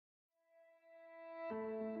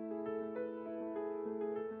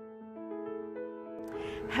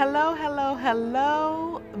Hello, hello,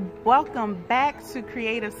 hello. Welcome back to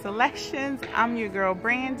Creative Selections. I'm your girl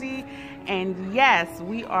Brandy, and yes,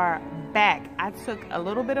 we are back. I took a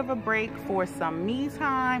little bit of a break for some me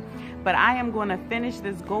time, but I am going to finish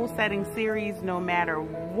this goal setting series no matter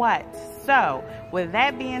what. So with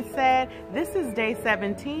that being said, this is day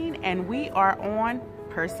 17 and we are on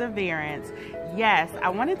perseverance. Yes, I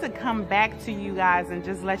wanted to come back to you guys and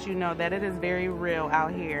just let you know that it is very real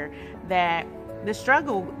out here, that the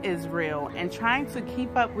struggle is real, and trying to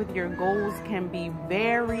keep up with your goals can be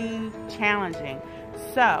very challenging.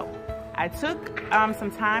 So I took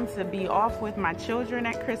some time to be off with my children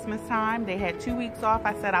at Christmas time. They had 2 weeks off.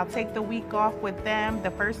 I said I'll take the week off with them.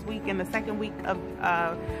 The first week and the second week of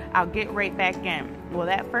I'll get right back in. Well,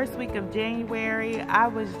 that first week of January, I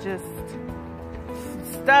was just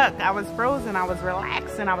stuck. I was frozen. I was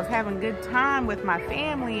relaxing. I was having a good time with my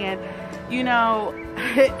family, and you know,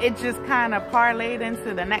 it just kind of parlayed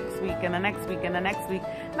into the next week and the next week and the next week.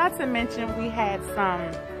 Not to mention we had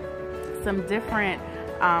some different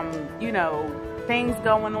you know, things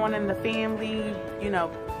going on in the family, you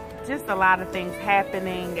know, just a lot of things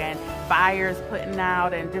happening, and fires putting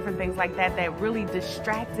out and different things like that that really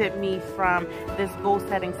distracted me from this goal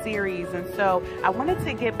setting series. And so I wanted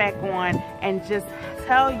to get back on and just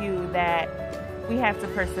tell you that we have to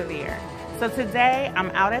persevere. So today I'm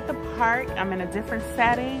out at the park. I'm in a different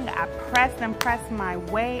setting. I pressed my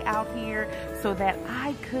way out here so that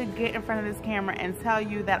I could get in front of this camera and tell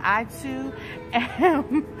you that I too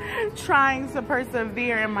am trying to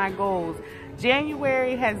persevere in my goals.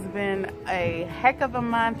 January has been a heck of a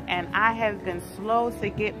month and I have been slow to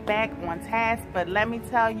get back on task, but let me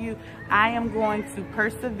tell you, I am going to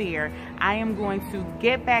persevere. I am going to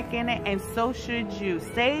get back in it, and so should you.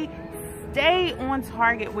 Stay on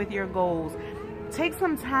target with your goals. Take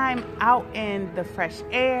some time out in the fresh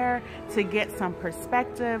air to get some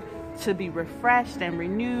perspective, to be refreshed and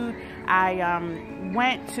renewed. I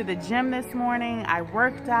went to the gym this morning. I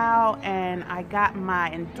worked out and I got my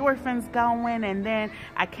endorphins going, and then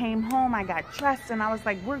I came home, I got dressed, and I was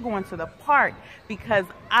like, we're going to the park because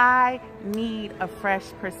I need a fresh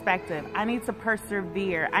perspective. I need to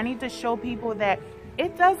persevere. I need to show people that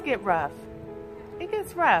it does get rough. It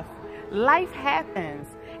gets rough. Life happens,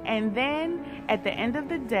 and then at the end of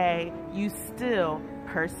the day, you still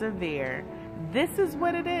persevere. This is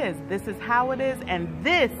what it is. This is how it is, and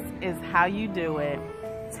this is how you do it.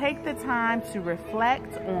 Take the time to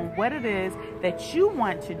reflect on what it is that you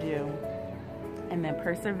want to do, and then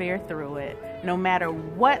persevere through it. No matter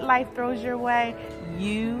what life throws your way,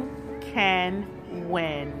 you can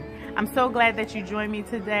win. I'm so glad that you joined me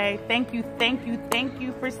today. Thank you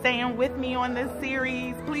for staying with me on this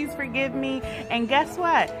series. Please forgive me. And guess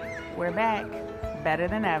what? We're back, better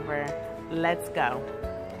than ever. Let's go.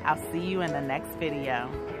 I'll see you in the next video.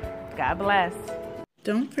 God bless.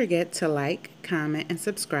 Don't forget to like, comment, and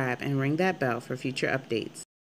subscribe, and ring that bell for future updates.